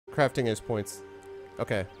Crafting is points.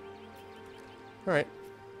 Okay. Alright.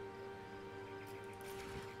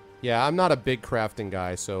 Yeah, I'm not a big crafting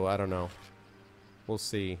guy, so I don't know. We'll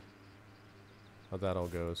see how that all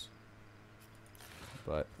goes.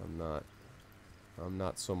 But I'm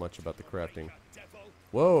not so much about the crafting.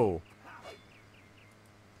 Whoa!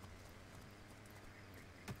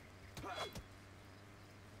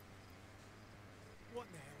 What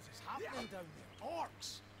the hell is happening down there?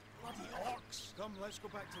 Orcs! Bloody orcs! Come, let's go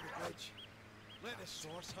back to the bridge. Let the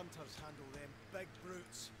source hunters handle them big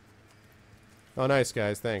brutes. Oh, nice,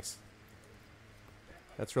 guys. Thanks.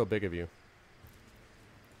 That's real big of you.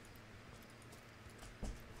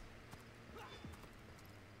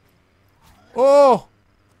 Oh!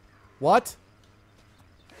 What?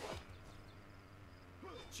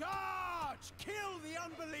 Charge! Kill the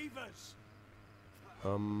unbelievers!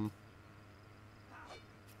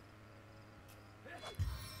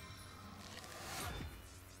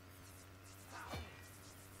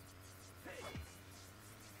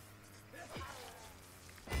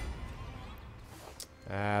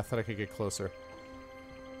 I thought I could get closer.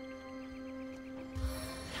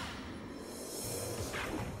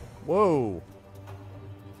 Whoa!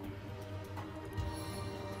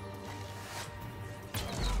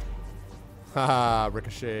 Haha,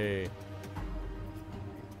 ricochet.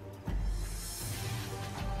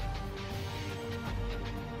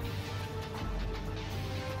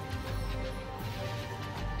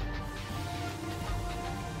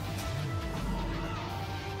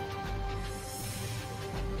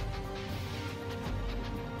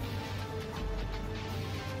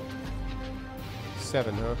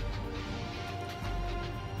 Seven, huh?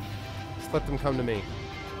 Just let them come to me.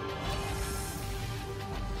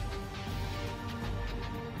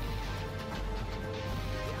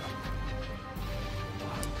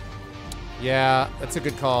 Yeah, that's a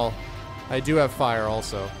good call. I do have fire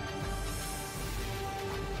also.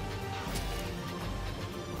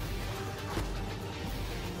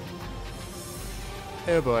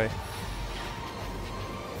 Oh boy.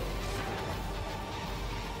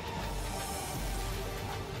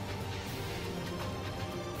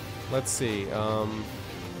 Let's see, I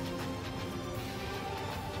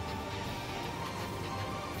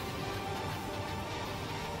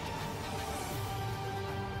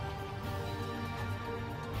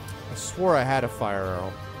swore I had a fire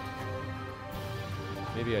arrow.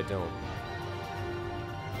 Maybe I don't.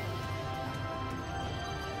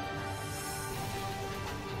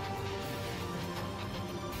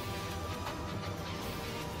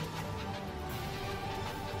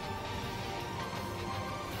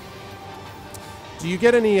 Do you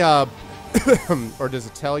get any, or does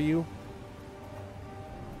it tell you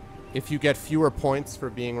if you get fewer points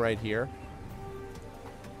for being right here?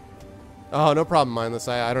 Oh, no problem, Mindless.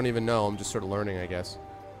 I don't even know. I'm just sort of learning, I guess.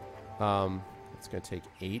 It's going to take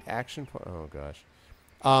 8 action points. Oh, gosh.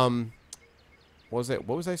 What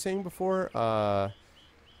was I saying before?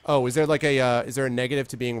 Oh, is there like a, is there a negative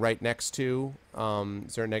to being right next to,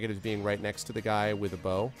 is there a negative to being right next to the guy with a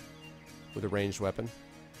bow? With a ranged weapon?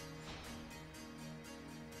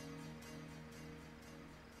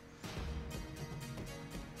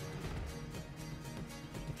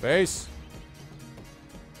 Face.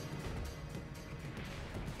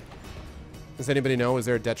 Does anybody know? Is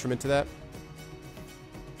there a detriment to that?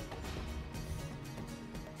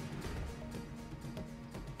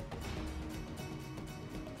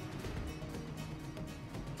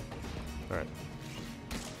 Alright.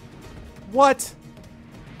 What?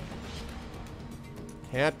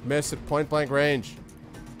 Can't miss at point blank range.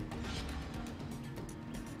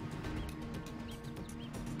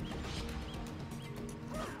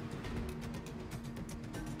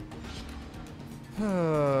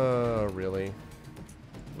 Really?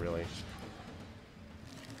 Really?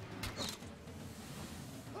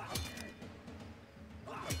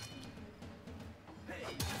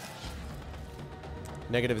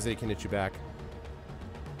 Negative is that he can hit you back.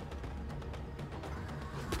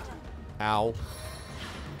 Ow.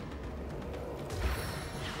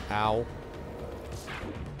 Ow.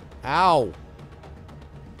 Ow!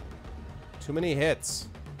 Too many hits.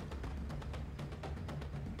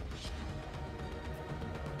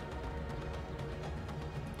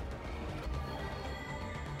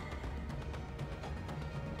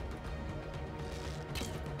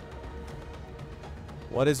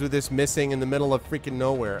 What is with this missing in the middle of freaking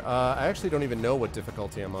nowhere? I actually don't even know what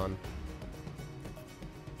difficulty I'm on.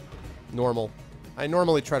 Normal. I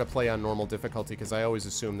normally try to play on normal difficulty because I always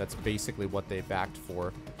assume that's basically what they backed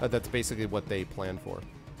for. That's basically what they planned for.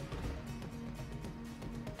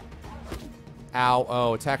 Ow.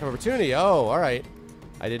 Oh, attack of opportunity. Oh, alright.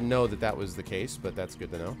 I didn't know that that was the case, but that's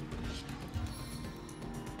good to know.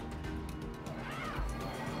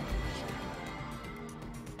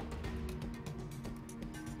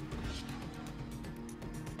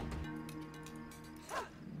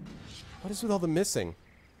 What is with all the missing?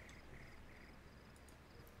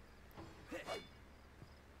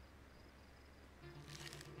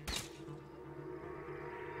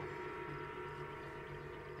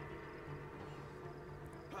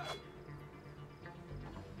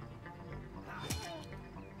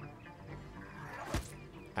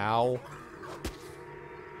 Ow.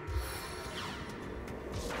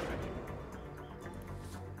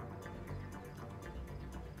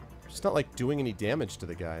 Just not like doing any damage to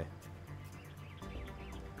the guy.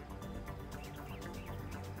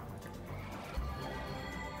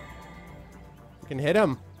 I can hit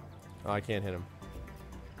him. Oh, I can't hit him.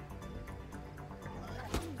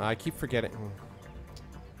 I keep forgetting.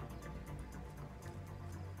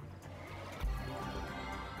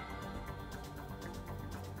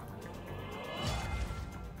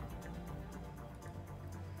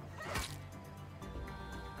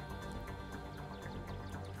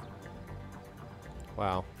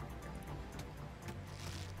 Wow.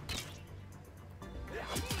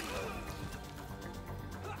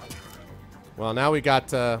 Well, now we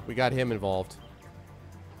got him involved.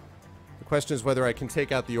 The question is whether I can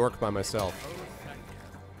take out the orc by myself.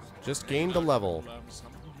 Just gained a level. It's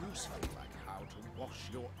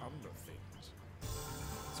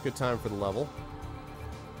a good time for the level.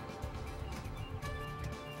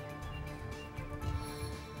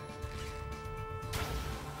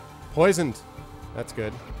 Poisoned. That's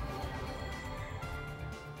good.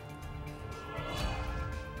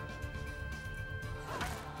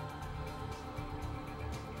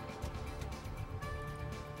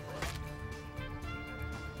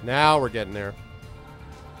 Now we're getting there.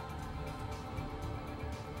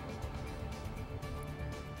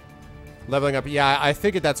 Leveling up. Yeah, I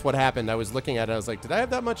figured that's what happened. I was looking at it. I was like, did I have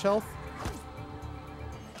that much health?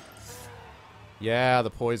 Yeah, the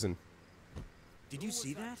poison. Did you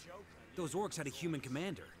see that? Those orcs had a human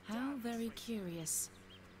commander. How very curious.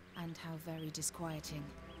 And how very disquieting.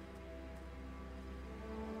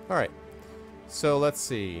 Alright. So, let's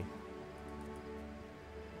see.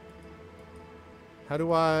 How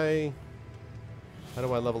do I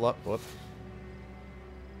level up? Whoop.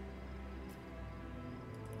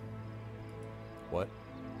 What?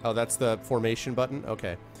 Oh, that's the formation button?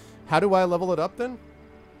 Okay. How do I level it up then?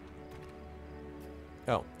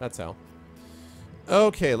 Oh, that's how.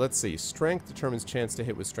 Okay, let's see. Strength determines chance to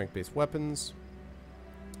hit with strength-based weapons.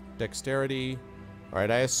 Dexterity.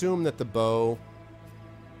 Alright, I assume that the bow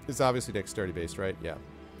is obviously dexterity-based, right? Yeah.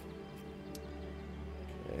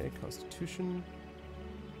 Okay, Constitution.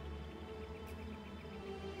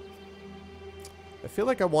 I feel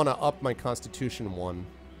like I want to up my Constitution 1.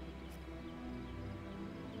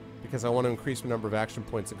 Because I want to increase the number of action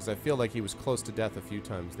points, because I feel like he was close to death a few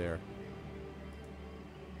times there.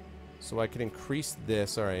 So I can increase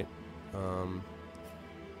this. Alright.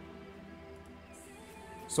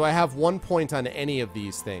 So I have 1 point on any of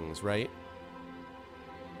these things, right?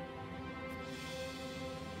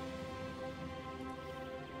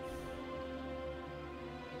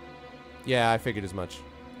 Yeah, I figured as much.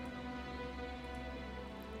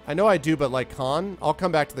 I know I do, but like Con, I'll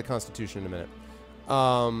come back to the Constitution in a minute.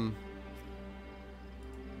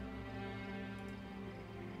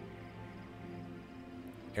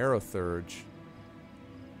 Aerothurge.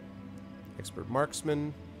 Expert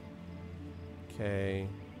Marksman. Okay.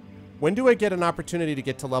 When do I get an opportunity to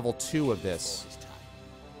get to level 2 of this?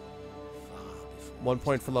 1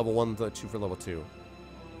 point for level 1, 2 for level 2.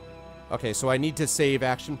 Okay, so I need to save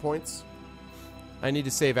action points. I need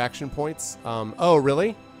to save action points. Oh,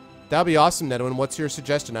 really? That'd be awesome, Nedwin. What's your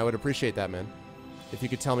suggestion? I would appreciate that, man. If you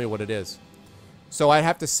could tell me what it is. So I'd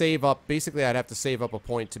have to save up... Basically, I'd have to save up a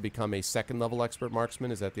point to become a second-level expert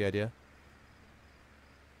marksman. Is that the idea?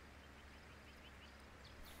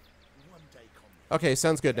 Okay,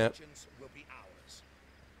 sounds good, Ned.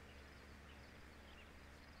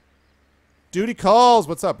 Duty calls!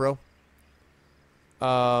 What's up, bro?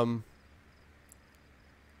 Hydros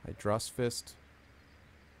Fist.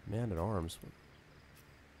 Man at Arms.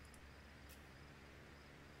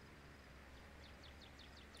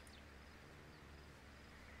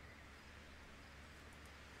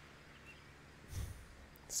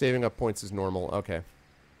 Saving up points is normal. Okay.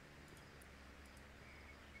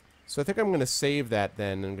 So I think I'm going to save that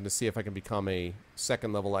then. I'm going to see if I can become a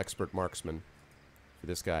second-level expert marksman for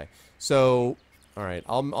this guy. So, all right.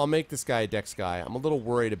 I'll make this guy a dex guy. I'm a little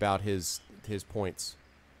worried about his points.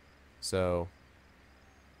 So...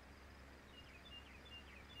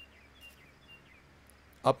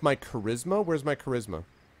 Up my charisma? Where's my charisma?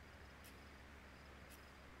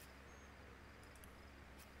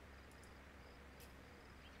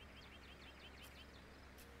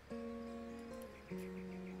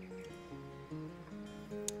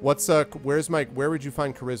 What's where's my, where would you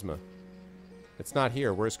find charisma? It's not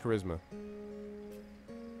here. Where's charisma?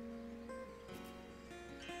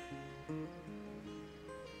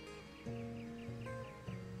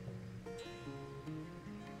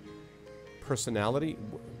 Personality?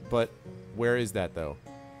 But where is that though?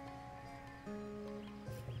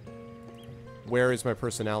 Where is my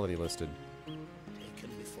personality listed? Taken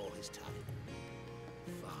before his time.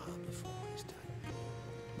 Far before his time.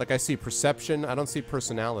 Like I see perception, I don't see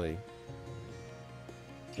personality.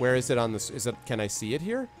 Where is it on this? Is it, can I see it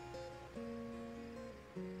here?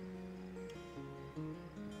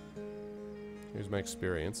 Here's my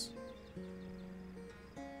experience.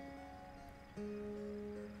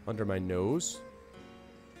 Under my nose.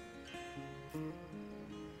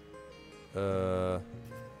 Oh,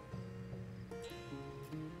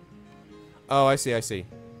 I see, I see.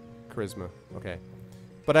 Charisma. Okay.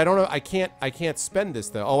 But I don't know, I can't spend this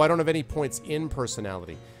though. Oh, I don't have any points in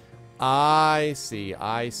personality. I see,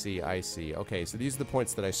 I see, I see. Okay, so these are the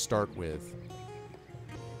points that I start with.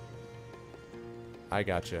 I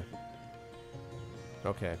gotcha.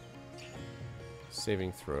 Okay.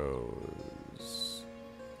 Saving throws.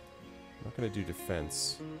 I'm not gonna do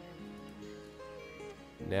defense.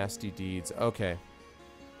 Nasty deeds. Okay.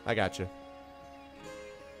 I gotcha.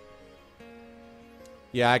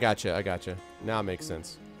 Yeah, I gotcha, I gotcha. Now it makes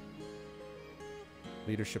sense.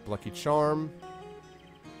 Leadership Lucky Charm.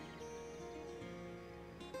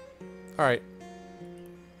 Alright.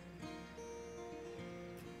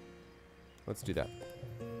 Let's do that.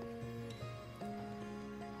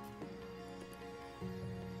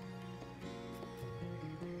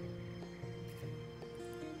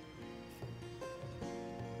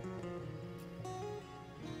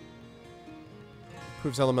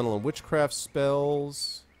 Improves elemental and witchcraft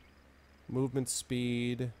spells. Movement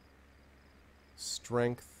speed.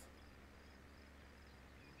 Strength.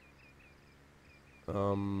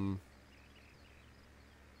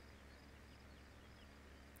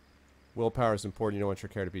 Willpower is important. You don't want your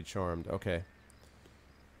character to be charmed. Okay.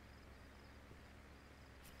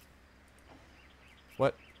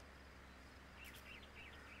 What?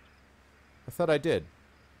 I thought I did.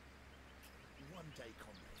 One day,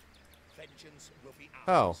 comrade. Vengeance will be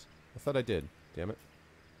Oh. ours. I thought I did. Damn it.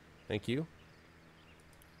 Thank you.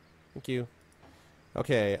 Thank you.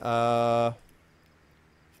 Okay,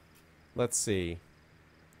 let's see.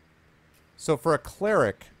 So for a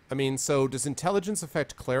cleric, I mean, so does intelligence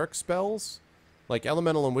affect cleric spells? Like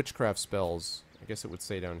elemental and witchcraft spells. I guess it would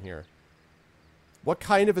say down here. What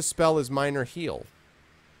kind of a spell is minor heal?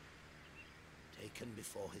 Taken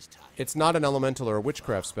before his time. It's not an elemental or a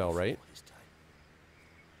witchcraft spell, right? Before his time.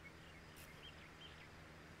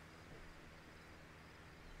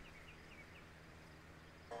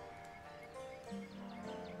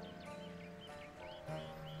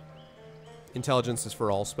 Intelligence is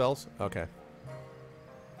for all spells? Okay.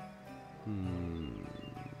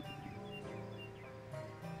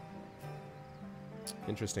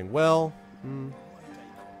 Interesting. Well,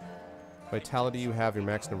 vitality, you have your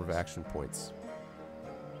max number of action points.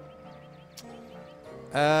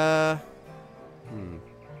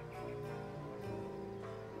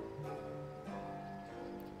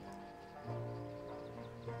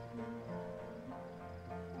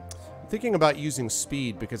 Thinking about using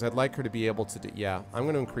speed because I'd like her to be able to do, yeah, I'm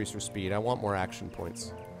going to increase her speed. I want more action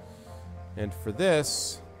points. And for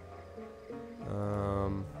this,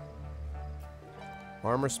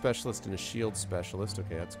 armor specialist and a shield specialist.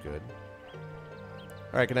 Okay, that's good.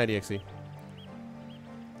 Alright, good night, EXE.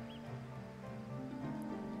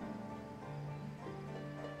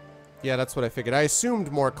 Yeah, that's what I figured. I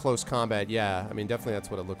assumed more close combat. Yeah, I mean, definitely that's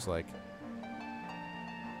what it looks like.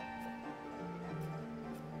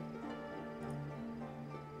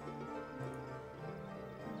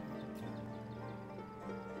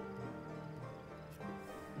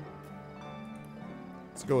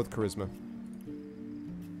 Let's go with charisma.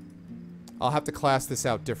 I'll have to class this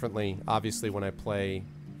out differently, obviously, when I play,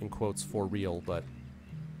 in quotes, for real, but...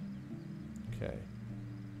 Okay.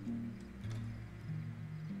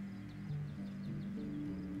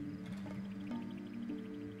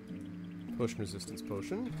 Potion resistance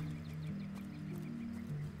potion.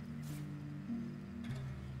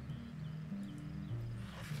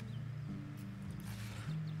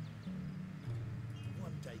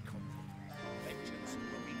 One day, comrade. Vengeance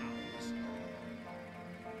will be ours.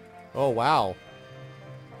 Oh, wow.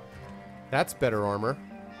 That's better armor.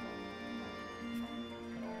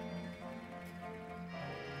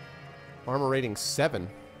 Armor rating 7.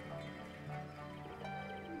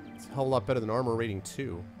 It's a whole lot better than armor rating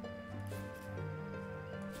 2.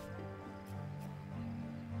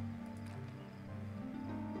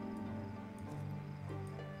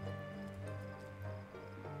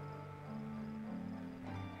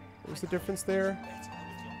 What's the difference there?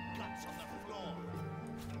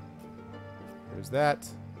 There's that.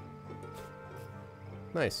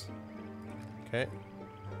 Nice. Okay.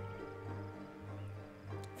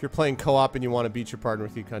 If you're playing co-op and you want to beat your partner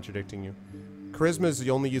with you contradicting you. Charisma is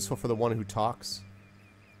only useful for the one who talks.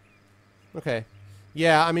 Okay.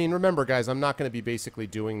 Yeah, I mean, remember, guys, I'm not going to be basically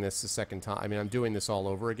doing this a second time. I mean, I'm doing this all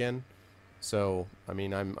over again. So, I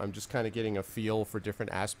mean, I'm just kind of getting a feel for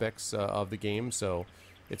different aspects of the game. So,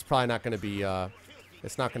 it's probably not going to be...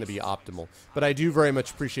 it's not going to be optimal. But I do very much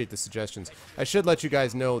appreciate the suggestions. I should let you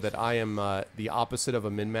guys know that I am the opposite of a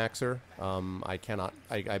min-maxer.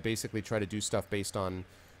 I basically try to do stuff based on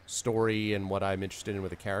story and what I'm interested in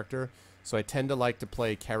with a character. So I tend to like to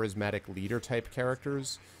play charismatic leader-type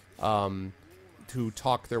characters who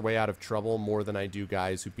talk their way out of trouble more than I do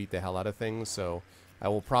guys who beat the hell out of things. So I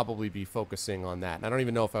will probably be focusing on that. And I don't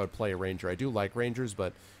even know if I would play a ranger. I do like rangers,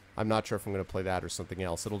 but... I'm not sure if I'm going to play that or something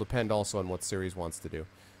else. It'll depend also on what series wants to do.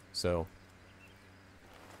 So.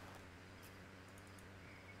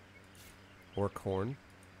 Or corn.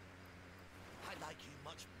 I like you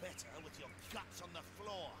much better with your guts on the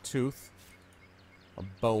floor. Tooth. A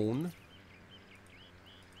bone.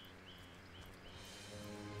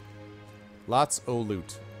 Lots o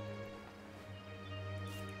loot.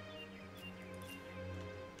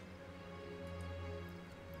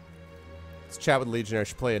 Let's chat with Legionnaire.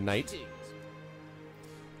 Should play a knight.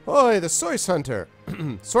 Oi, the Source Hunter.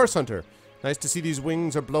 Source Hunter. Nice to see these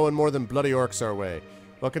wings are blowing more than bloody orcs our way.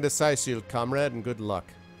 Welcome to Sishield, comrade, and good luck.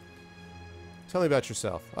 Tell me about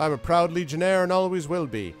yourself. I'm a proud Legionnaire and always will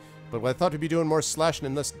be. But I thought we'd be doing more slashing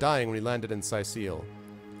and less dying when we landed in Sishield.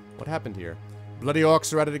 What happened here? Bloody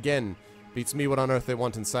orcs are at it again. Beats me what on earth they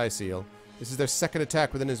want in Sishield. This is their second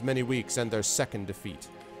attack within as many weeks and their second defeat.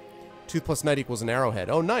 2 plus knight equals an arrowhead.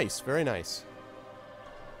 Oh, nice. Very nice.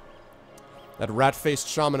 That rat-faced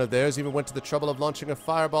shaman of theirs even went to the trouble of launching a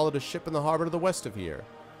fireball at a ship in the harbor to the west of here.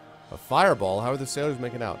 A fireball? How are the sailors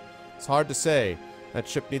making out? It's hard to say. That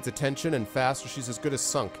ship needs attention and fast or she's as good as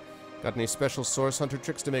sunk. Got any special source hunter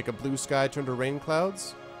tricks to make a blue sky turn to rain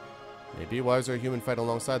clouds? Maybe. Why was there a human fight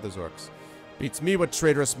alongside those orcs? Beats me what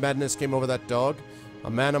traitorous madness came over that dog.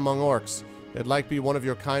 A man among orcs. It'd like be one of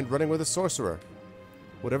your kind running with a sorcerer.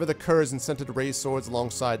 Whatever the curs incented to raise swords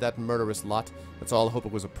alongside that murderous lot, let's all hope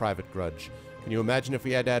it was a private grudge. Can you imagine if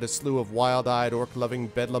we had to add a slew of wild-eyed, orc-loving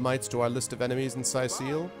bedlamites to our list of enemies in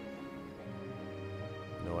Sishield?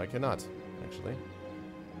 No, I cannot, actually.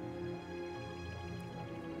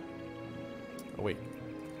 Oh, wait.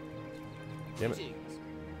 Damn it.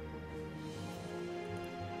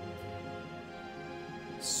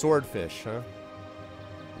 Swordfish, huh?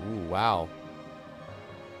 Ooh, wow.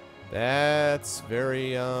 That's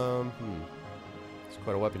very, It's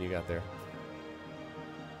quite a weapon you got there.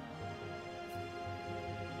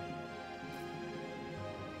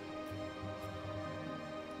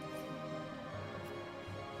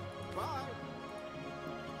 Bye.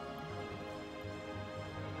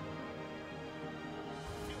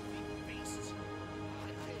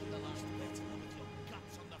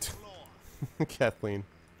 Kathleen.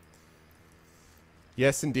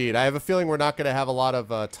 Yes, indeed. I have a feeling we're not going to have a lot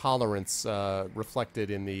of tolerance reflected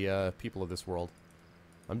in the people of this world.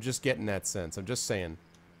 I'm just getting that sense. I'm just saying.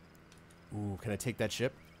 Ooh, can I take that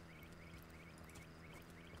ship?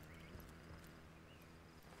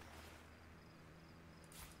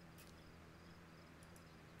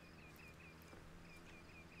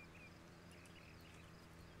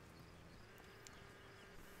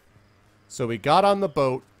 So we got on the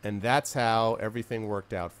boat, and that's how everything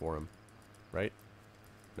worked out for him. Right?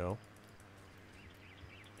 No?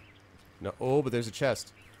 No. Oh, but there's a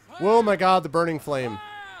chest. Whoa, my God, the burning flame.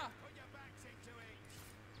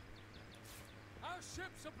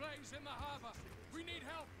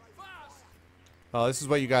 Oh, this is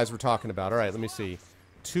what you guys were talking about. All right, let me see.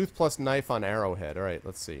 Tooth plus knife on arrowhead. All right,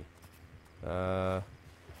 let's see.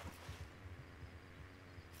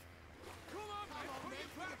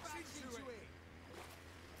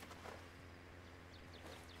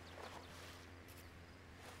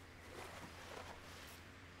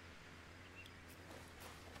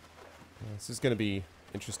 This is going to be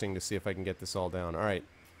interesting to see if I can get this all down. All right.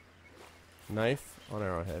 Knife on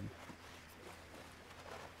arrowhead.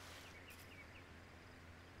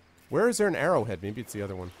 Where is there an arrowhead? Maybe it's the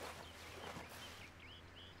other one.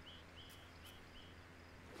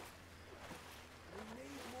 We need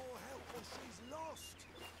more help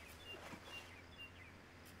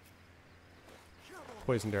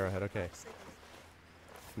poisoned arrowhead. Okay.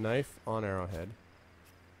 Knife on arrowhead.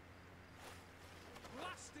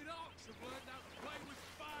 Blasted orcs have learned how to play with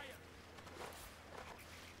fire.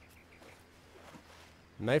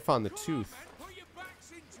 Knife on the tooth. Men, put your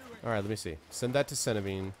backs into it. Alright, let me see. Send that to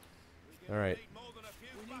Cenobine. Alright. Need more than a few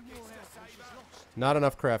buckets to save her. Not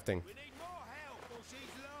enough crafting. We need more help or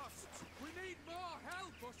she's lost. We need more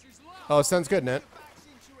help or she's lost. Oh, sounds good, Net.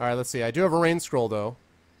 Alright, let's see. I do have a rain scroll, though.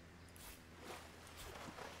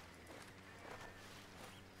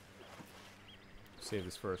 Save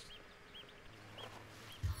this first.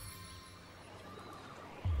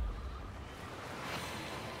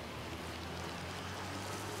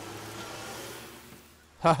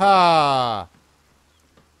 Haha!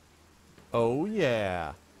 Oh,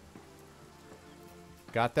 yeah.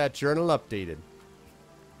 Got that journal updated.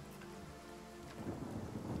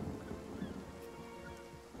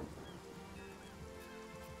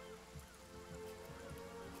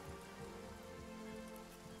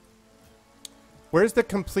 Where's the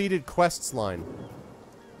completed quests line?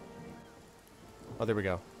 Oh, there we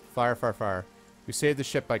go. Fire, fire, fire. We saved the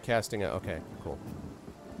ship by casting it. Okay, cool.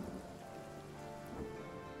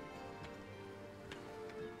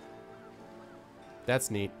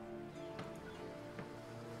 That's neat.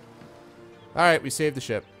 Alright, we saved the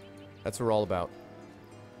ship. That's what we're all about.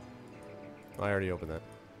 I already opened that.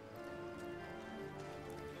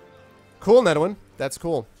 Cool, Nedwin. That's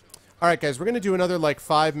cool. Alright, guys, we're going to do another, like,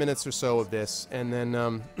 5 minutes or so of this, and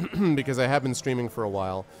then, because I have been streaming for a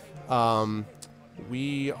while,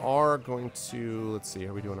 we are going to, let's see, how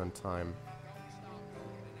are we doing on time?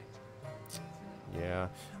 Yeah.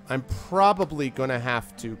 I'm probably going to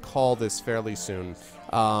have to call this fairly soon,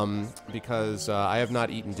 because I have not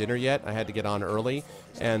eaten dinner yet. I had to get on early,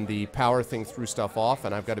 and the power thing threw stuff off,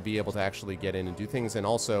 and I've got to be able to actually get in and do things, and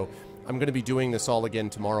also, I'm going to be doing this all again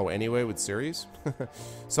tomorrow anyway with series.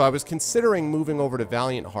 So I was considering moving over to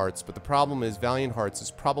Valiant Hearts, but the problem is Valiant Hearts has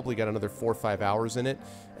probably got another 4 or 5 hours in it,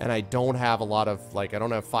 and I don't have a lot of, like, I don't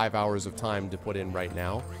have 5 hours of time to put in right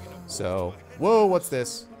now. So, whoa, what's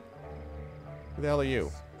this? Who the hell are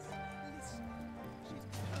you?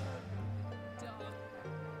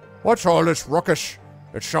 What's all this ruckus?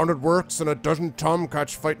 It sounded worse than a dozen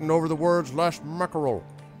tomcats fighting over the world's last mackerel.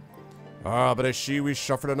 Ah, but I see we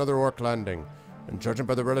suffered another orc landing, and judging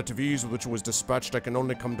by the relative ease with which it was dispatched, I can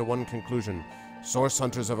only come to one conclusion. Source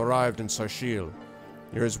hunters have arrived in Sarshil.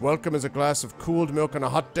 You're as welcome as a glass of cooled milk on a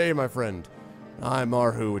hot day, my friend. I'm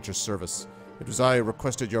Marhu at your service. It was I who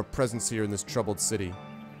requested your presence here in this troubled city.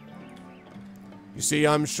 You see,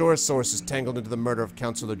 I'm sure Source is tangled into the murder of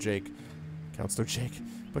Councillor Jake. Councillor Jake?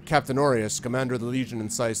 But Captain Aureus, commander of the Legion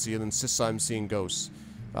in Cyseal, insists I'm seeing ghosts.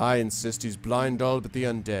 I insist he's blind all but the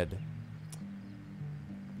undead.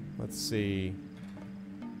 Let's see.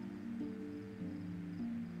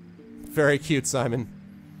 Very cute, Simon.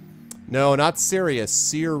 No, not Sirius.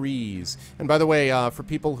 Ceres. And by the way, for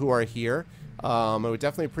people who are here, I would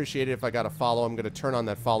definitely appreciate it if I got a follow. I'm going to turn on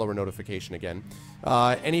that follower notification again.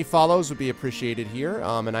 Any follows would be appreciated here.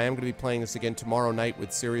 And I am going to be playing this again tomorrow night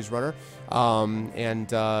with Series Runner.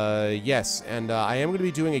 Yes, and I am going to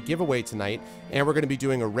be doing a giveaway tonight. And we're going to be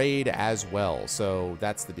doing a raid as well. So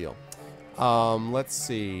that's the deal. Let's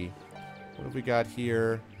see. What have we got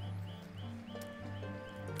here?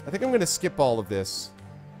 I think I'm going to skip all of this.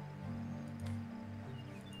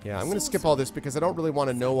 Yeah, I'm going to skip all this because I don't really want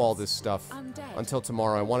to know all this stuff until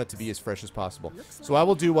tomorrow. I want it to be as fresh as possible. So I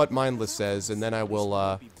will do what Mindless says, and then I will,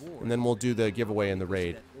 and then we'll do the giveaway and the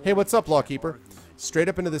raid. Hey, what's up, Lawkeeper? Straight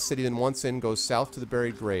up into the city, then once in, goes south to the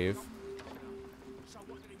buried grave.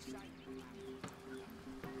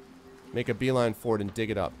 Make a beeline for it and dig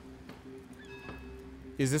it up.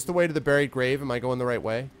 Is this the way to the buried grave? Am I going the right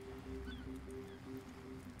way?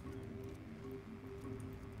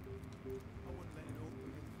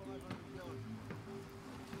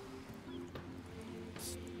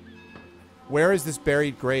 Where is this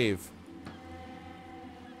buried grave?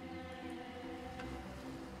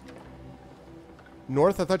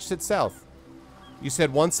 North? I thought you said south. You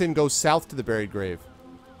said once in, go south to the buried grave.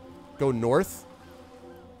 Go north?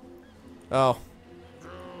 Oh.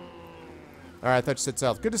 Alright, I thought you said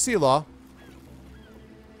south. Good to see you, Law.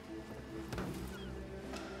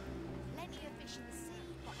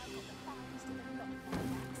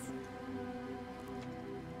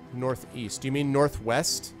 Northeast. Do you mean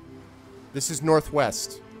northwest? This is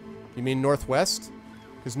northwest. You mean northwest?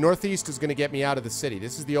 Because northeast is going to get me out of the city.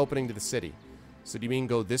 This is the opening to the city. So do you mean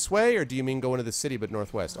go this way, or do you mean go into the city but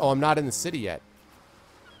northwest? Oh, I'm not in the city yet.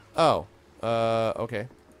 Oh. Okay.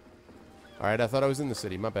 Alright, I thought I was in the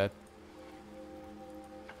city. My bad.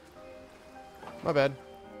 My bad.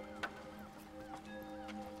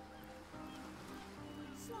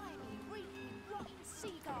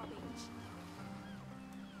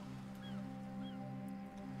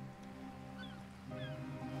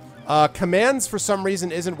 Commands, for some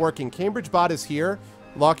reason, isn't working. Cambridge bot is here,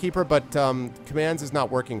 Lawkeeper, but commands is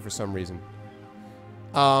not working for some reason.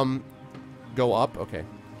 Go up. Okay.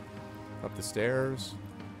 Up the stairs.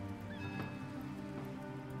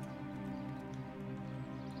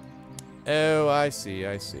 Oh, I see,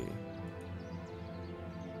 I see.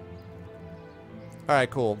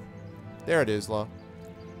 Alright, cool. There it is, Law.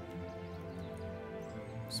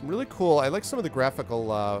 Some really cool... I like some of the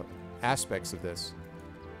graphical aspects of this.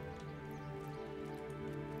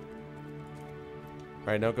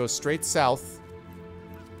 Alright, now go straight south.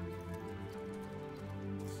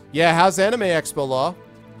 Yeah, how's Anime Expo, Law?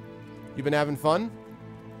 You been having fun?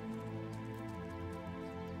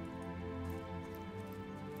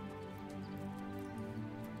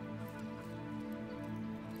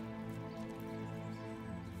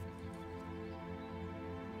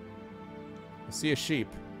 I see a sheep.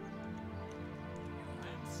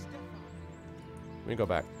 Let me go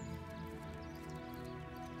back.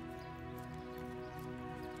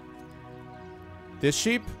 This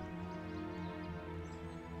sheep?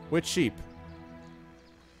 Which sheep?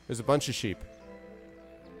 There's a bunch of sheep.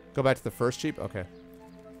 Go back to the first sheep? Okay.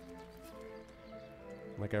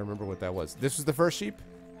 Like I remember what that was. This was the first sheep?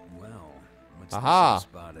 Well, what's Aha! this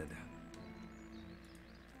spotted?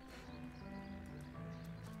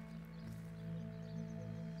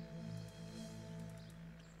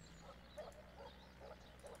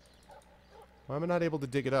 Why am I not able to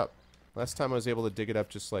dig it up? Last time I was able to dig it up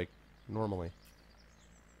just like normally.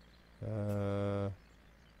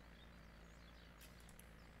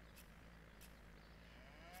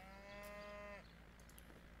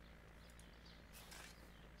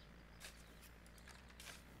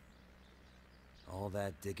 All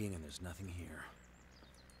that digging and there's nothing here.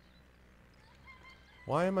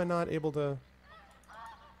 Why am I not able to...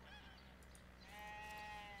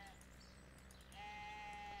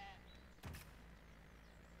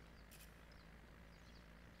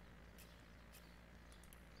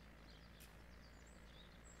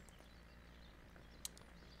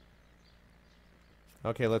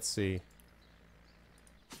 Okay, let's see.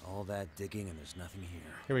 All that digging and there's nothing here.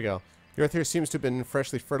 Here we go. The earth here seems to have been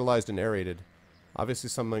freshly fertilized and aerated. Obviously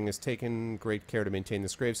something has taken great care to maintain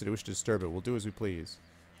this grave, so they wish to disturb it. We'll do as we please.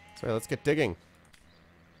 Sorry, let's get digging.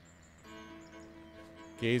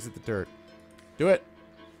 Gaze at the dirt. Do it!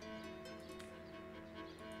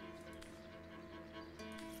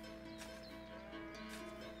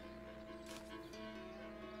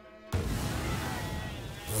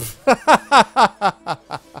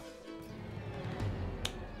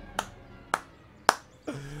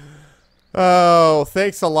 Oh,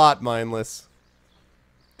 thanks a lot, Mindless.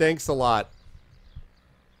 Thanks a lot.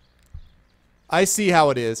 I see how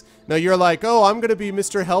it is. Now you're like, oh, I'm going to be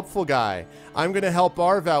Mr. Helpful Guy. I'm going to help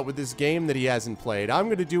Arv out with this game that he hasn't played. I'm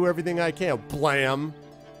going to do everything I can. Blam.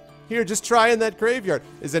 Here, just try in that graveyard.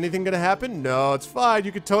 Is anything going to happen? No, it's fine.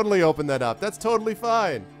 You could totally open that up. That's totally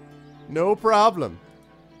fine. No problem.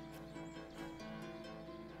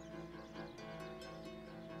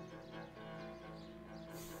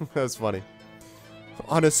 That's funny.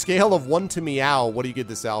 On a scale of 1 to meow, what do you give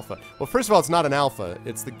this alpha? Well, first of all, it's not an alpha.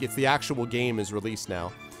 It's the actual game is released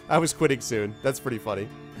now. I was quitting soon. That's pretty funny.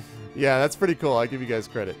 Yeah, that's pretty cool. I give you guys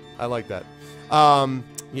credit. I like that.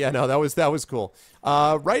 Yeah, no, that was cool.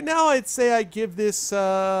 Right now, I'd say I give this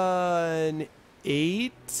an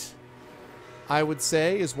 8. I would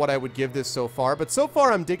say is what I would give this so far. But so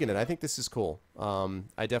far, I'm digging it. I think this is cool.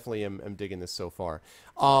 I definitely am digging this so far.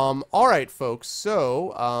 All right, folks.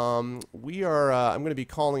 So we are. I'm going to be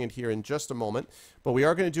calling it here in just a moment. But we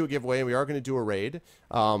are going to do a giveaway, and we are going to do a raid.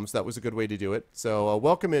 So that was a good way to do it. So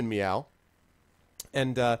welcome in, Meow.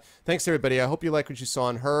 And thanks, everybody. I hope you like what you saw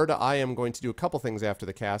and heard. I am going to do a couple things after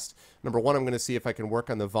the cast. Number one, I'm going to see if I can work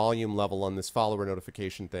on the volume level on this follower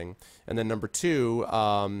notification thing. And then number two,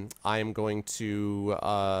 I'm going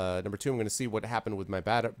to see what happened with my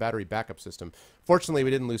battery backup system. Fortunately,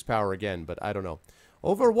 we didn't lose power again, but I don't know.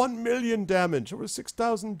 Over 1 million damage, over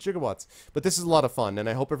 6,000 gigawatts. But this is a lot of fun, and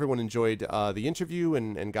I hope everyone enjoyed the interview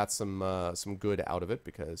and got some good out of it,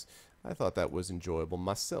 because I thought that was enjoyable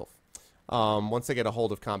myself. Once I get a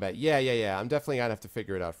hold of combat. Yeah. I'm definitely going to have to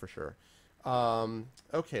figure it out for sure.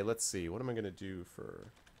 Okay, let's see. What am I going to do for...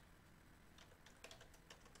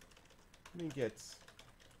 Let's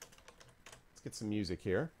get some music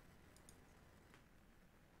here.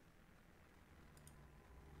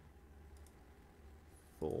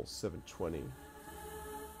 Full 720.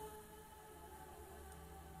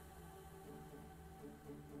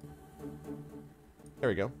 There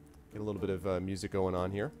we go. Get a little bit of music going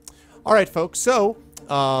on here. All right, folks. So,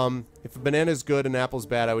 if If a banana's good and apple's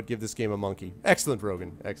bad, I would give this game a monkey. Excellent,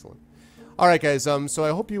 Rogan. Excellent. All right, guys. So I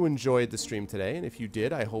hope you enjoyed the stream today, and if you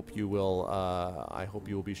did, I hope you will. I hope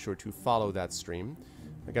you will be sure to follow that stream.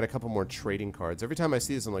 I got a couple more trading cards. Every time I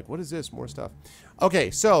see this, I'm like, what is this? More stuff.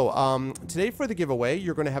 Okay, so today for the giveaway,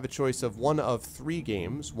 you're going to have a choice of one of three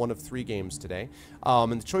games. One of three games today.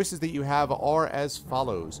 And the choices that you have are as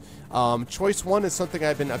follows. Choice one is something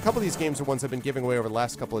a couple of these games are ones I've been giving away over the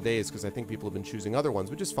last couple of days because I think people have been choosing other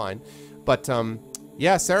ones, which is fine. But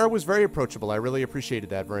yeah, Sarah was very approachable. I really appreciated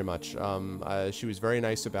that very much. She was very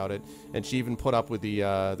nice about it, and she even put up with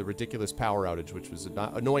the ridiculous power outage, which was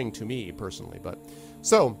annoying to me personally. But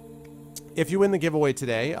so, if you win the giveaway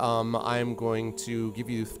today, I'm going to give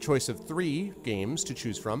you a choice of three games to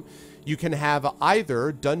choose from. You can have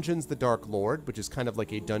either Dungeons the Dark Lord, which is kind of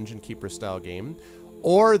like a Dungeon Keeper style game,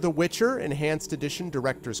 or The Witcher Enhanced Edition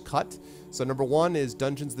Director's Cut. So number one is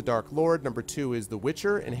Dungeons the Dark Lord, number two is The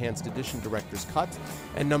Witcher Enhanced Edition Director's Cut,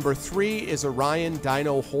 and number three is Orion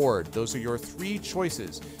Dino Horde. Those are your three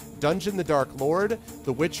choices. Dungeon the Dark Lord,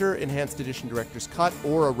 The Witcher Enhanced Edition Director's Cut,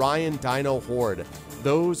 or Orion Dino Horde.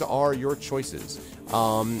 Those are your choices.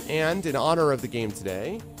 And in honor of the game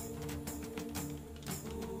today,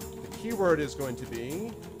 the keyword is going to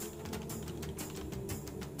be...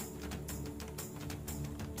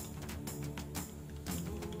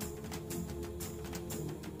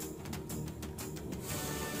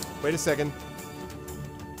 Wait a second.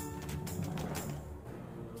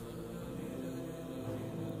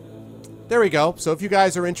 There we go. So if you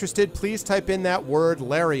guys are interested, please type in that word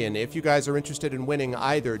Larian. If you guys are interested in winning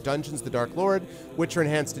either Dungeons the Dark Lord, Witcher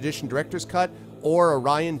Enhanced Edition Director's Cut, or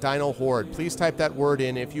Orion Dino Horde, please type that word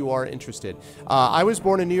in if you are interested. I was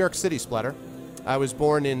born in New York City, Splatter. I was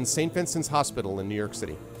born in St. Vincent's Hospital in New York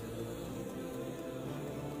City.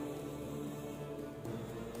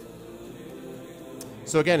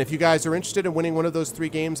 So again, if you guys are interested in winning one of those three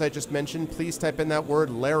games I just mentioned, please type in that word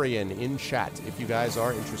Larian in chat if you guys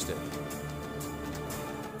are interested.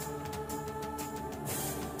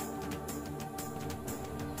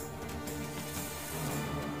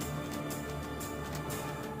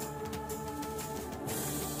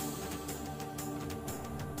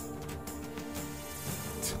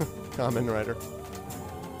 Kamen Rider.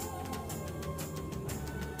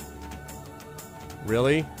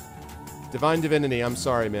 Really? Divine Divinity, I'm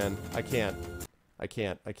sorry, man. I can't. I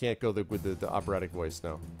can't go with the operatic voice,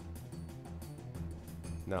 no.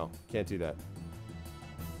 No, can't do that.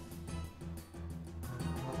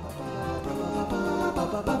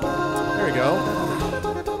 There we go.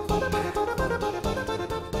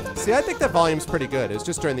 See, I think that volume's pretty good. It's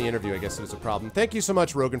just during the interview, I guess it was a problem. Thank you so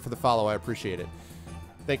much, Rogan, for the follow. I appreciate it.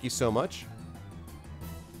 Thank you so much.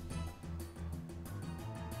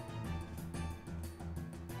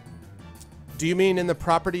 Do you mean in the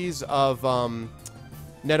properties of,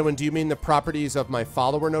 Nedwin, do you mean the properties of my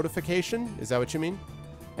follower notification? Is that what you mean?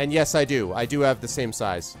 And yes, I do. I do have the same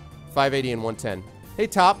size. 580 and 110. Hey,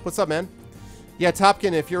 Top. What's up, man? Yeah,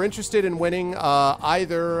 Topkin, if you're interested in winning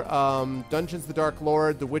either Dungeons the Dark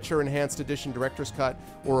Lord, The Witcher Enhanced Edition Director's Cut,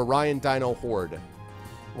 or Orion Dino Horde.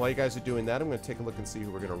 While you guys are doing that, I'm going to take a look and see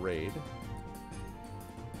who we're going to raid.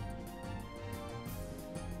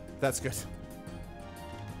 That's good.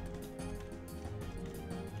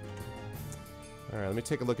 All right, let me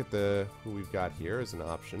take a look at who we've got here as an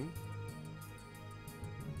option.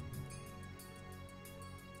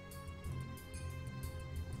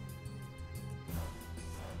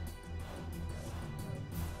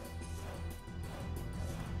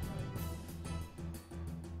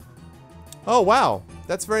 Oh, wow.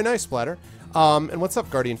 That's very nice, Splatter. And what's up,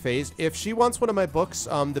 Guardian Phase? If she wants one of my books,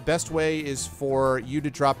 the best way is for you to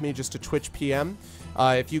drop me just a Twitch PM.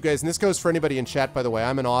 If you guys, and this goes for anybody in chat, by the way,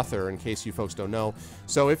 I'm an author, in case you folks don't know.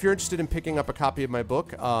 So if you're interested in picking up a copy of my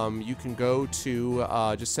book, you can go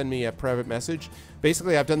to, just send me a private message.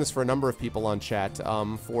 Basically, I've done this for a number of people on chat.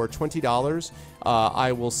 For $20,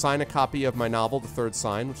 I will sign a copy of my novel, The Third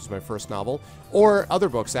Sign, which is my first novel, or other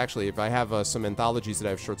books, actually, if I have some anthologies that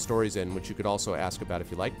I have short stories in, which you could also ask about if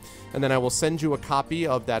you like. And then I will send you a copy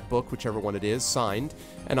of that book, whichever one it is, signed,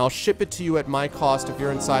 and I'll ship it to you at my cost if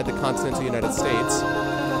you're inside the continental United States.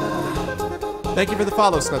 Thank you for the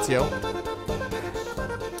follow, Snutzio.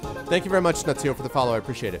 Thank you very much, Natio, for the follow. I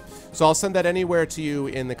appreciate it. So I'll send that anywhere to you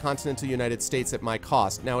in the continental United States at my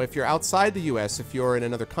cost. Now, if you're outside the U.S., if you're in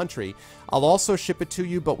another country, I'll also ship it to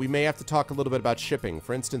you, but we may have to talk a little bit about shipping.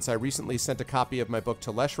 For instance, I recently sent a copy of my book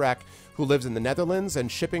to Leshrak, who lives in the Netherlands, and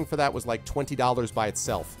shipping for that was like $20 by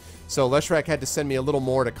itself. So Leshrak had to send me a little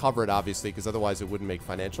more to cover it, obviously, because otherwise it wouldn't make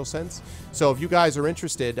financial sense. So if you guys are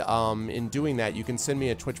interested in doing that, you can send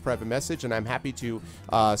me a Twitch private message, and I'm happy to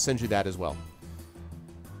send you that as well.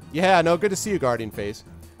 Yeah, no, good to see you, Guardian Phase.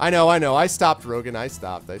 I know. I stopped, Rogan. I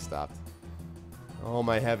stopped. Oh,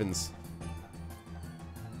 my heavens.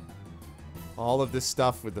 All of this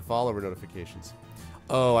stuff with the follower notifications.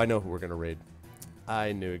 Oh, I know who we're going to raid.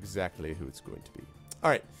 I knew exactly who it's going to be. All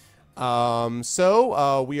right.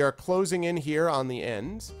 So we are closing in here on the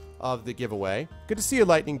end of the giveaway. Good to see you,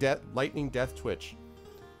 Lightning Death Twitch.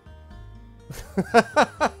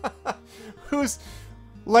 Who's...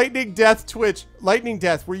 Lightning Death Twitch. Lightning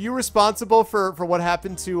Death, were you responsible for what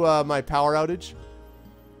happened to my power outage?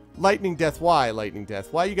 Lightning Death, why, Lightning Death?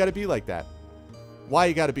 Why you gotta be like that? Why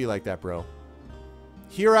you gotta be like that, bro?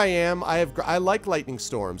 Here I am. I like lightning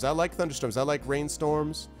storms. I like thunderstorms. I like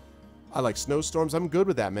rainstorms. I like snowstorms. I'm good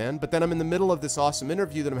with that, man. But then I'm in the middle of this awesome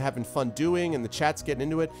interview that I'm having fun doing, and the chat's getting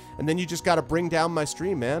into it, and then you just gotta bring down my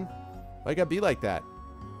stream, man. Why you gotta be like that?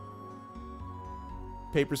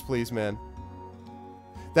 Papers, please, man.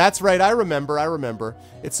 That's right, I remember.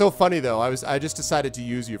 It's so funny, though. I just decided to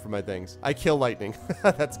use you for my things. I kill lightning.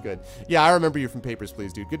 That's good. Yeah, I remember you from Papers,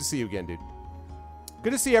 Please, dude. Good to see you again, dude.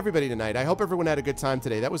 Good to see everybody tonight. I hope everyone had a good time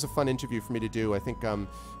today. That was a fun interview for me to do. I think, and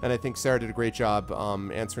I think Sarah did a great job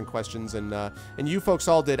answering questions, and you folks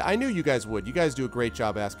all did. I knew you guys would. You guys do a great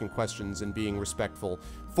job asking questions and being respectful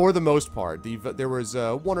for the most part. There was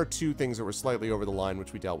one or two things that were slightly over the line,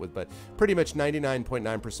 which we dealt with, but pretty much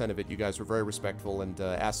 99.9% of it, you guys were very respectful and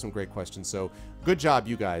asked some great questions. So good job,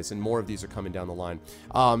 you guys, and more of these are coming down the line.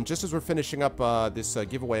 Just as we're finishing up this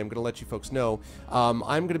giveaway, I'm going to let you folks know I'm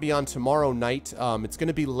going to be on tomorrow night. It's going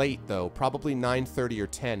to be late, though, probably 9:30 or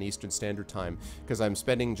 10 Eastern Standard Time, because I'm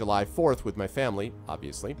spending July 4th with my family,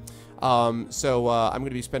 obviously. So I'm going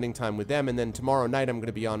to be spending time with them, and then tomorrow night I'm going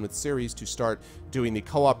to be on with Series to start doing the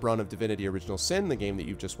co-op run of Divinity Original Sin, the game that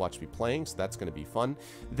you've just watched me playing, so that's going to be fun.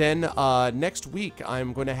 Then next week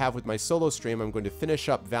I'm going to have with my solo stream, I'm going to finish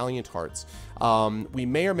up Valiant Hearts. We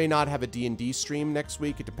may or may not have a D&D stream next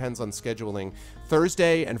week. It depends on scheduling.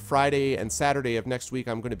 Thursday and Friday and Saturday of next week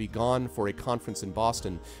I'm going to be gone for a conference in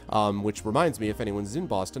Boston, which reminds me, if anyone's in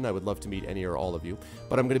Boston, I would love to meet any or all of you.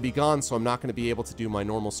 But I'm going to be gone, so I'm not going to be able to do my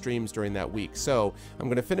normal streams during that week. So I'm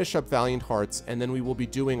going to finish up Valiant Hearts, and then we will be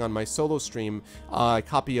doing on my solo stream a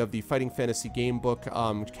copy of the Fighting Fantasy game book,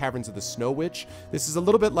 Caverns of the Snow Witch. This is a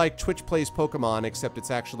little bit like Twitch Plays Pokemon, except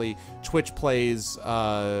it's actually Twitch Plays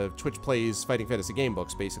Fighting Fantasy game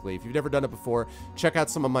books, basically. If you've never done it before, check out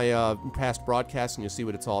some of my past broadcasts and you'll see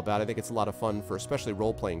what it's all about. I think it's a lot of fun for especially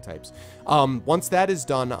role-playing types. Once that is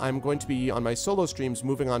done, I'm going to be on my solo streams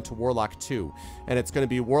moving on to Warlock 2, and it's going to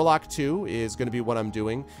be Warlock 2 is going to be what I'm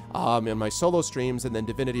doing in my solo streams, and then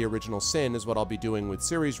Divinity Original Sin is what I'll be doing with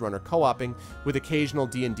Series Runner co-oping, with occasional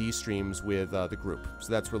D&D streams with the group.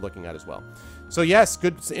 So that's what we're looking at as well. So yes,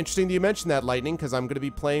 good, interesting that you mentioned that, Lightning, because I'm going to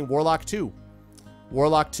be playing Warlock 2.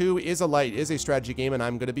 Warlock 2 is a strategy game, and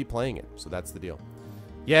I'm going to be playing it. So that's the deal.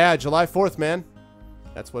 Yeah, July 4th, man.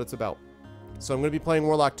 That's what it's about. So I'm going to be playing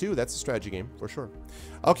Warlock 2. That's a strategy game, for sure.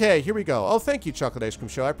 Okay, here we go. Oh, thank you, Chocolate Ice Cream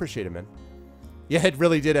Show. I appreciate it, man. Yeah, it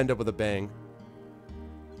really did end up with a bang.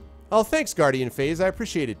 Oh, thanks, Guardian Phase. I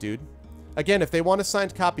appreciate it, dude. Again, if they want a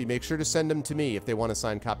signed copy, make sure to send them to me if they want a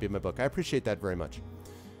signed copy of my book. I appreciate that very much.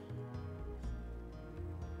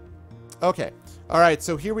 Okay. All right,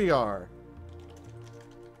 so here we are.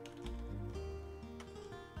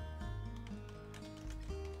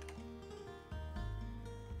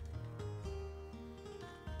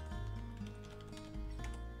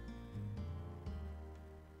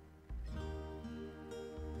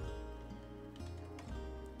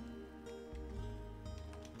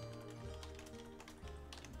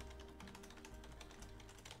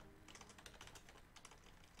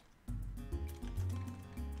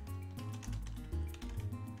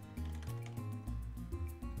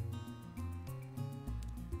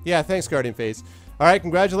 Yeah, thanks, Guardian Phase. All right,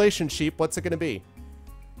 congratulations, Sheep. What's it going to be?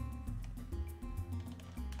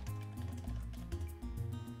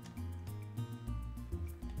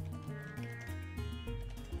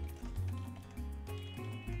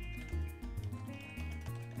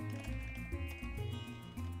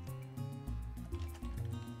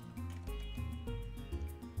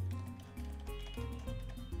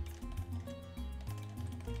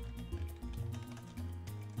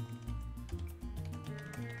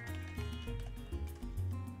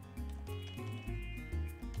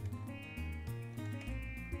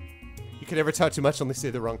 You can never talk too much, only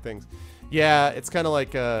say the wrong things. Yeah, it's kind of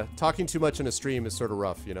like talking too much in a stream is sort of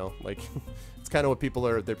rough, you know? Like, it's kind of what people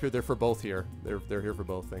are, they're for both here. They're here for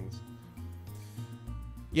both things.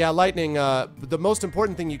 Yeah, Lightning, the most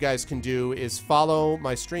important thing you guys can do is follow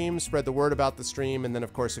my stream, spread the word about the stream, and then,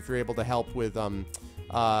 of course, if you're able to help with,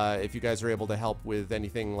 if you guys are able to help with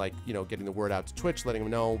anything like, you know, getting the word out to Twitch, letting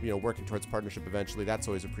them know, you know, working towards partnership eventually, that's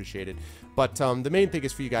always appreciated. But the main thing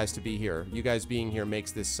is for you guys to be here. You guys being here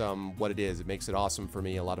makes this what it is. It makes it awesome for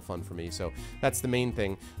me, a lot of fun for me. So that's the main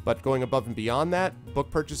thing. But going above and beyond that, book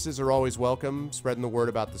purchases are always welcome. Spreading the word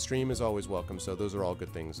about the stream is always welcome. So those are all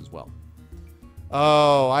good things as well.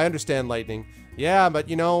 Oh, I understand, Lightning. Yeah, but,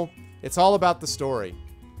 you know, it's all about the story.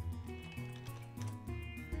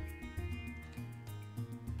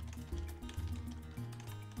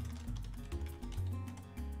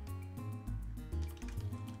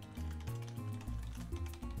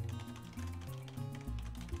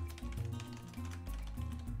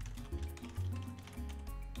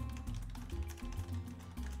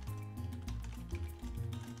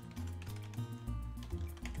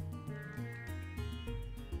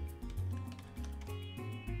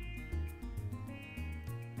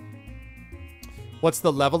 What's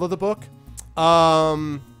the level of the book?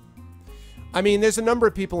 I mean, there's a number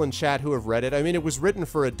of people in chat who have read it. I mean, it was written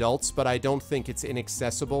for adults, but I don't think it's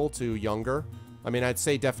inaccessible to younger. I mean, I'd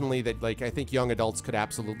say definitely that, like, I think young adults could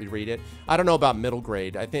absolutely read it. I don't know about middle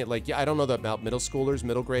grade. I think, like, I don't know about middle schoolers,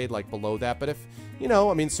 middle grade, like, below that. But if, you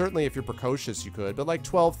know, I mean, certainly if you're precocious, you could. But, like,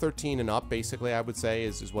 12, 13 and up, basically, I would say,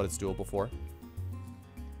 is what it's doable for.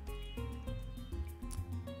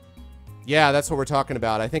 Yeah, that's what we're talking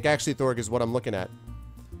about. I think actually Thorg is what I'm looking at.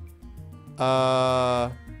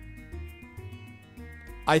 I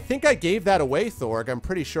think I gave that away, Thorg. I'm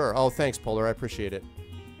pretty sure. Oh, thanks, Polar. I appreciate it.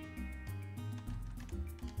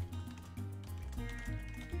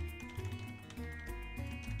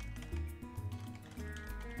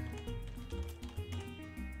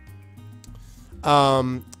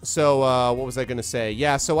 What was I going to say?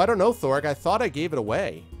 Yeah, so I don't know, Thorg. I thought I gave it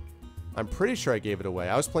away. I'm pretty sure I gave it away.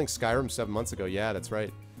 I was playing Skyrim 7 months ago. Yeah, that's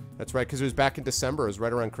right. That's right, because it was back in December. It was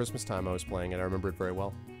right around Christmas time I was playing it. I remember it very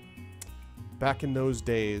well. Back in those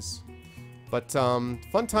days. But,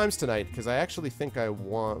 fun times tonight, because I actually think I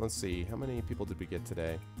won. Let's see. How many people did we get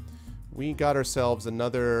today? We got ourselves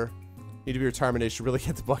another... Need to be retirement age to really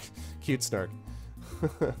get the buck. Cute snark.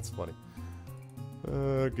 That's funny.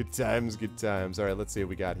 Good times, good times. All right, let's see what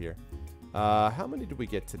we got here. How many did we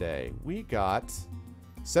get today? We got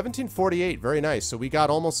 1748. Very nice. So we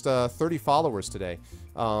got almost 30 followers today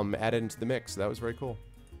added into the mix. That was very cool.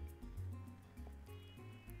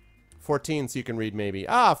 14, so you can read maybe.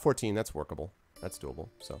 14. That's workable. That's doable.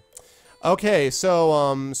 So, okay.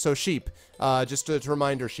 So, Sheep. Just a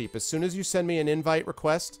reminder, Sheep. As soon as you send me an invite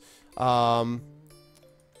request,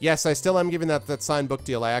 yes, I still am giving that signed book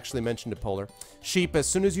deal. I actually mentioned it, Polar. Sheep, as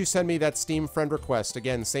soon as you send me that Steam friend request,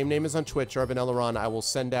 again, same name as on Twitch, Arvin Eleron, I will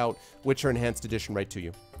send out Witcher Enhanced Edition right to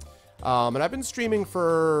you. And I've been streaming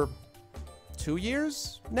for 2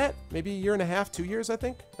 years, net? Maybe a year and a half, 2 years, I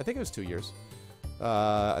think. I think it was 2 years.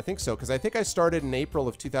 I think so, because I think I started in April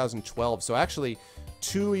of 2012. So actually,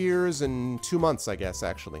 2 years and 2 months, I guess,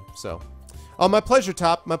 actually. So, oh, my pleasure,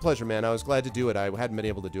 Top. My pleasure, man. I was glad to do it. I hadn't been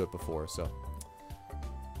able to do it before, so...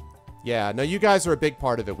 Yeah, no, you guys are a big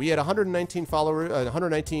part of it. We had 119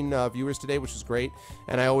 viewers today, which was great,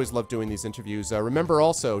 and I always love doing these interviews. Remember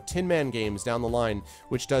also, Tin Man Games down the line,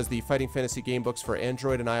 which does the Fighting Fantasy game books for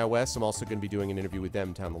Android and iOS. I'm also going to be doing an interview with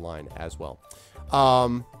them down the line as well.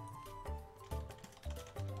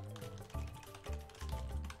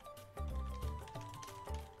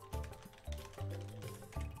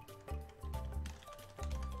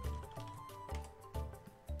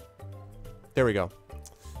 There we go.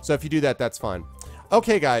 So if you do that, that's fine.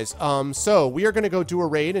 Okay, guys. So we are going to go do a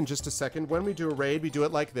raid in just a second. When we do a raid, we do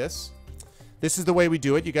it like this. This is the way we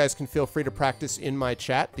do it. You guys can feel free to practice in my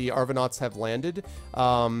chat. The Arvanauts have landed.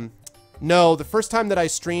 No, the first time that I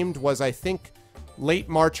streamed was, I think, late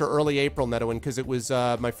March or early April, Netawin, because it was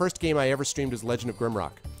my first game I ever streamed was Legend of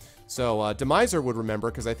Grimrock. So Demiser would remember,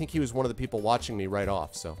 because I think he was one of the people watching me right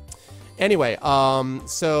off. So anyway,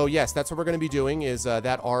 so yes, that's what we're going to be doing is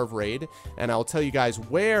that Arv raid, and I'll tell you guys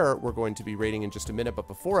where we're going to be raiding in just a minute. But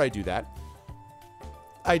before I do that,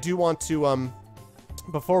 I do want to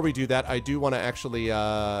Before we do that, I do want to actually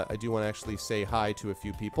say hi to a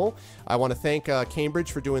few people. I want to thank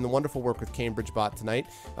Cambridge for doing the wonderful work with Cambridge Bot tonight.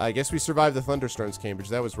 I guess we survived the thunderstorms, Cambridge.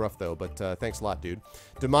 That was rough though, but thanks a lot, dude.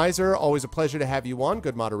 Demiser, always a pleasure to have you on.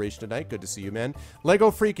 Good moderation tonight. Good to see you, man.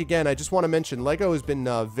 Lego Freak again. I just want to mention Lego has been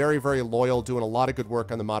very, very loyal, doing a lot of good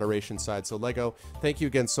work on the moderation side. So Lego, thank you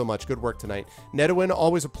again so much. Good work tonight. Netwin,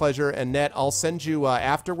 always a pleasure. And Net, I'll send you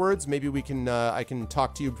afterwards. Maybe we can I can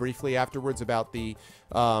talk to you briefly afterwards about the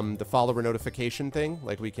follower notification thing.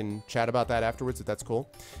 Like, we can chat about that afterwards, if that's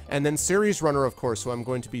cool. And then Series Runner, of course, who I'm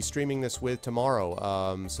going to be streaming this with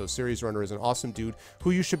tomorrow. So Series Runner is an awesome dude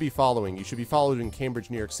who you should be following. You should be followed in Cambridge,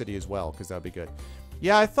 New York City as well, because that would be good.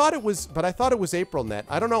 Yeah, I thought it was April, Net.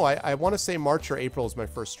 I don't know. I want to say March or April is my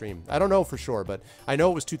first stream. I don't know for sure, but I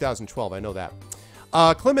know it was 2012. I know that.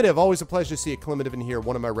 Climative, always a pleasure to see a Climative in here.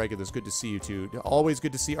 One of my regulars. Good to see you too. Always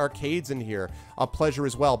good to see Arcades in here. A pleasure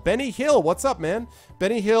as well. Benny Hill, what's up, man?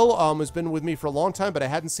 Benny Hill has been with me for a long time, but I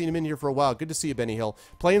hadn't seen him in here for a while. Good to see you, Benny Hill.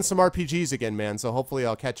 Playing some RPGs again, man, so hopefully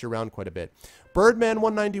I'll catch you around quite a bit.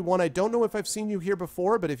 Birdman191, I don't know if I've seen you here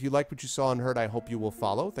before, but if you like what you saw and heard, I hope you will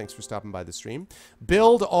follow. Thanks for stopping by the stream.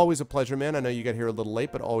 Build, always a pleasure, man. I know you got here a little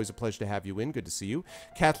late, but always a pleasure to have you in. Good to see you.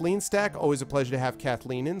 Kathleen Stack, always a pleasure to have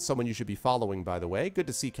Kathleen in. Someone you should be following, by the way. Good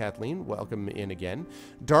to see Kathleen. Welcome in again.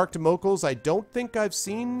 Dark Democles, I don't think I've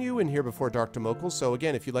seen you in here before, Dark Democles. So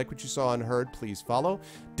again, if you like what you saw and heard, please follow.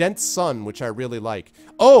 Dent Sun, which I really like.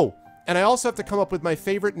 Oh! And I also have to come up with my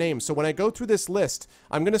favorite name. So when I go through this list,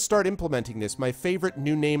 I'm going to start implementing this, my favorite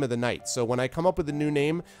new name of the night. So when I come up with a new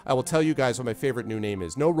name, I will tell you guys what my favorite new name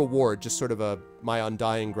is. No reward, just sort of my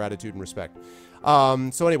undying gratitude and respect.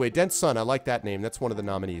 So anyway, Dent Sun, I like that name. That's one of the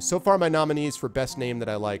nominees. So far, my nominees for best name that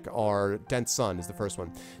I like are Dent Sun is the first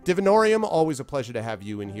one. Divinorium, always a pleasure to have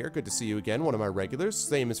you in here. Good to see you again, one of my regulars.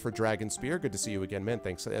 Same as for Dragon Spear. Good to see you again, man.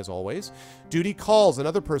 Thanks as always. Duty Calls,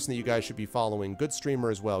 another person that you guys should be following. Good streamer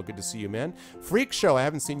as well. Good to see you, man. Freak Show, I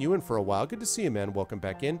haven't seen you in for a while. Good to see you, man. Welcome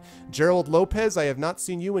back in. Gerald Lopez, I have not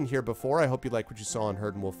seen you in here before. I hope you like what you saw and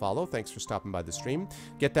heard and will follow. Thanks for stopping by the stream.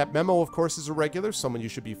 Get That Memo, of course, is a regular. Someone you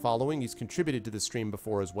should be following. He's contributed to the stream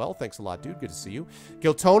before as well. Thanks a lot, dude. Good to see you.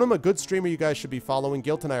 Giltonum, a good streamer you guys should be following.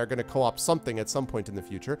 Gilt and I are going to co-op something at some point in the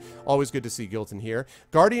future. Always good to see Gilt in here.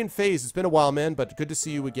 Guardian Phase, it's been a while, man, but good to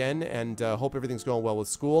see you again, and hope everything's going well with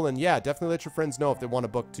school. And yeah, definitely let your friends know if they want a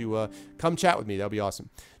book to come chat with me. That'll be awesome.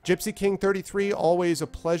 Gypsy King 33, always a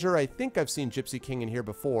pleasure. I think I've seen Gypsy King in here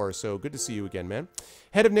before, so good to see you again, man.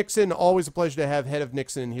 Head of Nixon, always a pleasure to have Head of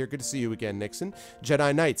Nixon in here. Good to see you again, Nixon.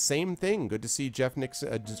 Jedi Knight, same thing. Good to see Jeff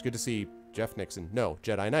Nixon. Just good to see Jeff Nixon. No,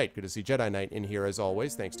 Jedi Knight. Good to see Jedi Knight in here as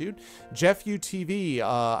always. Thanks, dude. Jeff UTV,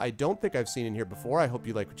 I don't think I've seen in here before. I hope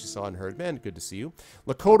you like what you saw and heard, man. Good to see you.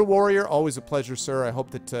 Lakota Warrior, always a pleasure, sir. I hope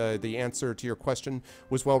that the answer to your question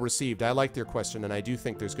was well received. I liked your question, and I do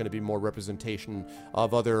think there's going to be more representation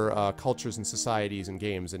of other cultures and societies and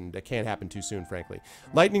games, and it can't happen too soon, frankly.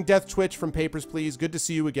 Lightning Death Twitch from Papers, Please. Good to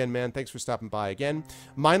see you again, man. Thanks for stopping by again.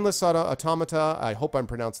 Mindless Automata, I hope I'm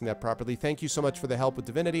pronouncing that properly. Thank you so much for the help with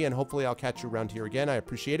Divinity, and hopefully I'll catch you around here again. I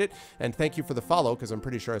appreciate it, and thank you for the follow, because I'm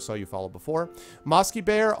pretty sure I saw you follow before. Mosky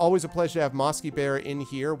Bear, always a pleasure to have Mosky Bear in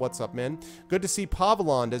here. What's up, man? Good to see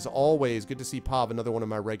Pavlond, as always. Good to see Pav, another one of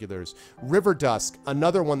my regulars. River Dusk,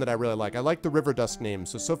 another one that I really like. I like the River Dusk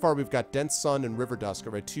names. So far we've got Dense Sun and River Dusk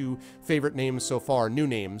are my two favorite names so far, new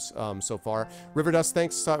names so far. River Dusk,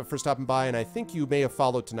 thanks for stopping by, and I think you may have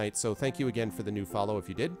followed tonight, so thank you again for the new follow if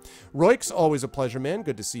you did. Roix, always a pleasure, man.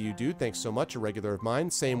 Good to see you, dude. Thanks so much, a regular of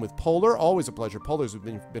mine. Same with Polar, always a pleasure. Polar's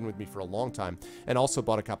been with me for a long time, and also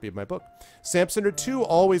bought a copy of my book. Samsoner 2,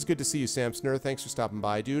 always good to see you, Samsoner. Thanks for stopping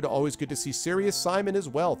by, dude. Always good to see Sirius Simon as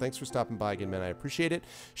well. Thanks for stopping by again, man. I appreciate it.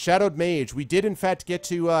 Shadowed Mage, we did in fact get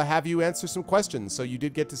to have you answer some questions, so you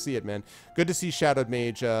did get to see it, man. Good to see Shadowed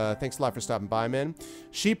Mage. Thanks a lot for stopping by, man.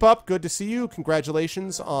 Sheep Up, good to see you.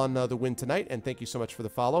 Congratulations on the win tonight, and thank you so much for the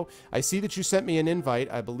follow. I see that you sent me an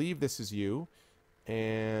invite. I believe this is you.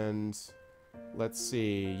 And let's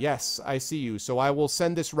see. Yes, I see you. So I will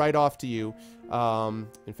send this right off to you.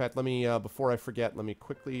 In fact, let me, before I forget, let me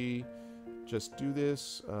quickly just do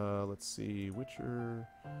this. Let's see, Witcher.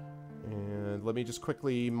 And let me just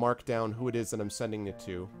quickly mark down who it is that I'm sending it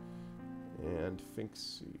to. And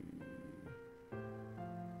Finksy.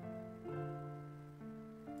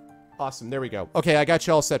 Awesome, there we go. Okay, I got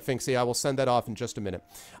you all set, Finksy. I will send that off in just a minute.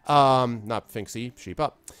 Not Finksy, Sheep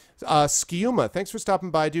Up. Skiuma, thanks for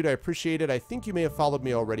stopping by, dude. I appreciate it. I think you may have followed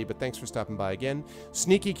me already, but thanks for stopping by again.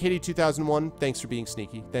 Sneaky Kitty 2001, thanks for being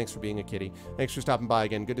sneaky. Thanks for being a kitty. Thanks for stopping by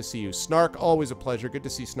again. Good to see you. Snark, always a pleasure. Good to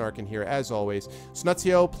see Snark in here, as always.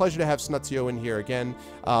 Snutzio, pleasure to have Snutzio in here again.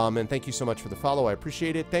 And thank you so much for the follow. I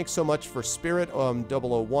appreciate it. Thanks so much for Spirit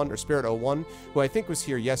 001, or Spirit 01, who I think was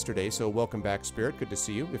here yesterday, so welcome back, Spirit. Good to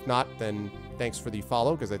see you. If not, then thanks for the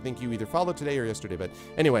follow, because I think you either followed today or yesterday, but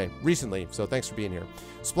anyway, recently, so thanks for being here.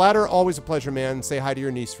 Splatter, always a pleasure, man. Say hi to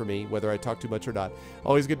your niece for me, whether I talk too much or not.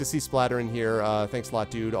 Always good to see Splatter in here. Thanks a lot,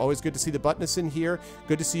 dude. Always good to see the Buttoness in here.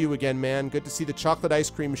 Good to see you again, man. Good to see the Chocolate Ice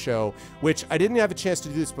Cream Show, which I didn't have a chance to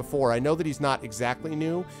do this before. I know that he's not exactly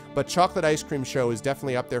new, but Chocolate Ice Cream Show is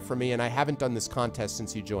definitely up there for me, and I haven't done this contest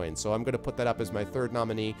since he joined, so I'm going to put that up as my third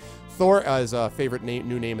nominee. Thor as a favorite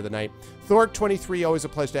new name of the night. Thorg23, always a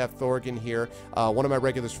pleasure to have Thorg in here. One of my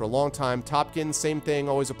regulars for a long time. Topkin, same thing.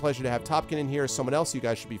 Always a pleasure to have Topkin in here. Someone else you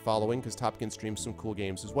guys should be following, because Topkin streams some cool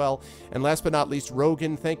games as well. And last but not least,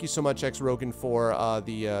 Rogan. Thank you so much, X-Rogan, for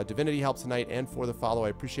the Divinity help tonight and for the follow. I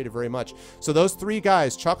appreciate it very much. So those three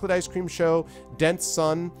guys, Chocolate Ice Cream Show, Dense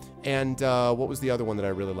Sun, and what was the other one that I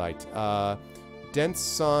really liked? Dense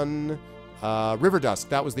Sun... River Dusk,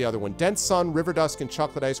 that was the other one. Dense Sun, River Dusk, and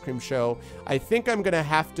Chocolate Ice Cream Show. I think I'm going to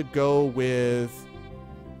have to go with...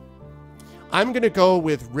 I'm going to go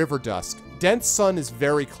with River Dusk. Dense Sun is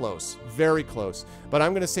very close. Very close. But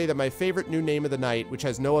I'm going to say that my favorite new name of the night, which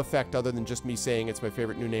has no effect other than just me saying it's my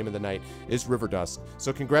favorite new name of the night, is River Dusk.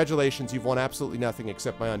 So congratulations, you've won absolutely nothing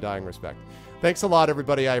except my undying respect. Thanks a lot,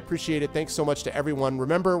 everybody. I appreciate it. Thanks so much to everyone.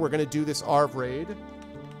 Remember, we're going to do this ARV raid.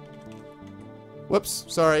 Whoops,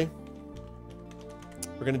 sorry.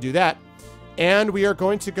 We're going to do that. And we are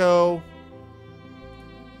going to go...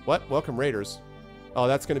 What? Welcome, Raiders. Oh,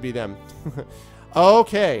 that's going to be them.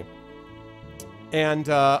 Okay. And,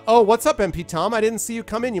 oh, what's up, MP Tom? I didn't see you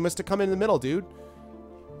come in. You must have come in the middle, dude.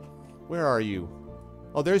 Where are you?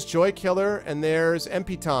 Oh, there's Joy Killer, and there's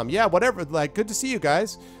MP Tom. Yeah, whatever. Like, good to see you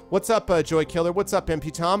guys. What's up, Joy Killer? What's up,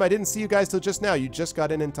 MP Tom? I didn't see you guys till just now. You just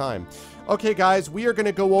got in time. Okay, guys, we are going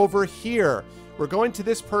to go over here. We're going to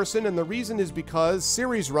this person, and the reason is because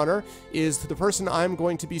Series Runner is the person I'm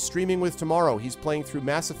going to be streaming with tomorrow. He's playing through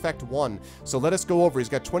Mass Effect 1. So let us go over. He's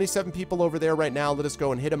got 27 people over there right now. Let us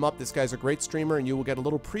go and hit him up. This guy's a great streamer, and you will get a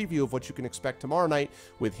little preview of what you can expect tomorrow night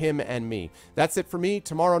with him and me. That's it for me.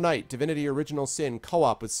 Tomorrow night, Divinity Original Sin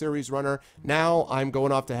co-op with Series Runner. Now I'm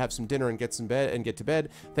going off to have some dinner and get to bed.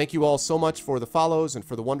 Thank you all so much for the follows and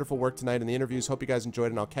for the wonderful work tonight and the interviews. Hope you guys enjoyed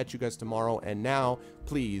it, and I'll catch you guys tomorrow. And now,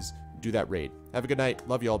 please do that raid. Have a good night.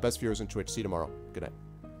 Love you all. Best viewers on Twitch. See you tomorrow. Good night.